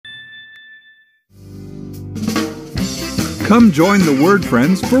Come join the Word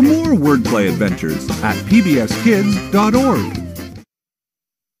Friends for more wordplay adventures at pbskids.org.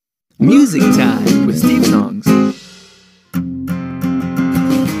 Music Time with Steve Songs.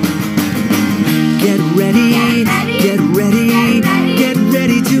 Get ready, get ready, get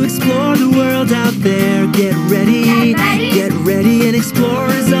ready to explore the world out there. Get ready, and explore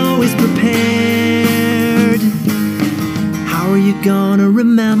is always prepared. How are you gonna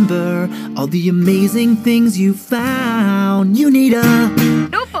remember all the amazing things you found? You need a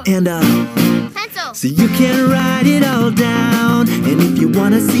notebook and a pencil so you can write it all down. And if you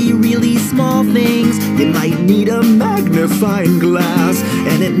wanna see really small things, you might need a magnifying glass.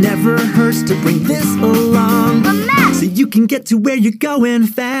 And it never hurts to bring this along, a map, so you can get to where you're going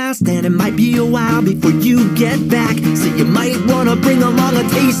fast. And it might be a while before you get back, so you might wanna bring along a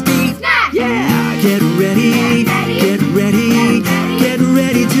tasty snack. Yeah, get ready, get ready, get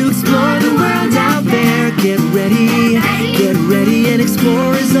ready to explore the world out there. Get ready, and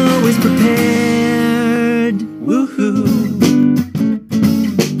explore is always prepared. Woohoo!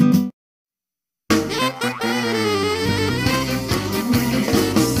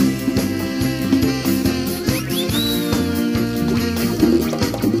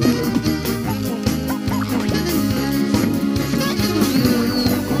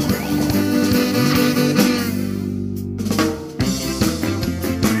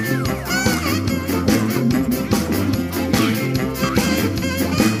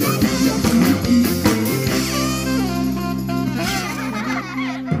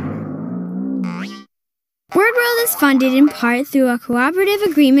 WHRO is funded in part through a cooperative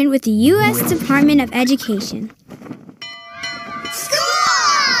agreement with the U.S. Department of Education. School!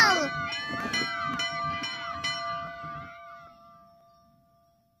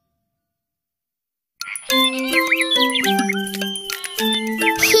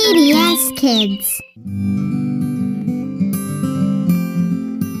 PBS Kids.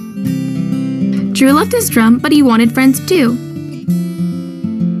 Drew loved his drum, but he wanted friends too.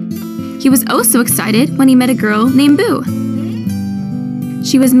 He was oh so excited when he met a girl named Boo.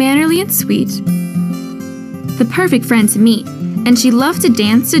 She was mannerly and sweet, the perfect friend to meet, and she loved to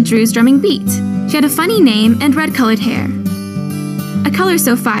dance to Drew's drumming beat. She had a funny name and red-colored hair, a color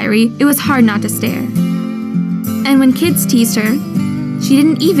so fiery it was hard not to stare. And when kids teased her, she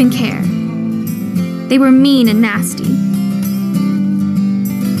didn't even care. They were mean and nasty,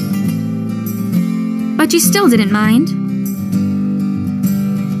 but she still didn't mind.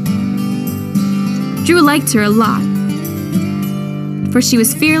 Drew liked her a lot, for she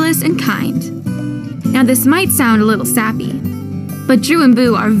was fearless and kind. Now this might sound a little sappy, but Drew and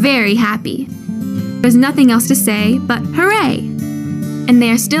Boo are very happy. There's nothing else to say but hooray! And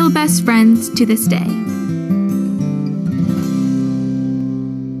they are still best friends to this day.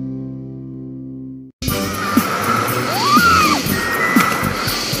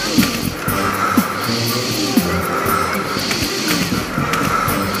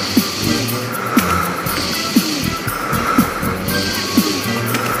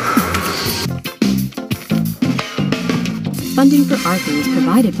 Funding for Arthur is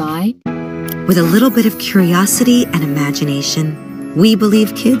provided by... With a little bit of curiosity and imagination, we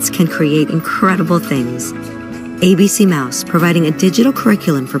believe kids can create incredible things. ABC Mouse, providing a digital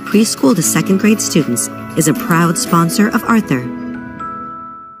curriculum for preschool to second grade students, is a proud sponsor of Arthur.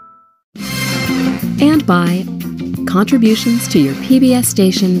 And by contributions to your PBS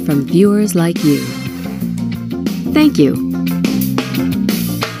station from viewers like you. Thank you.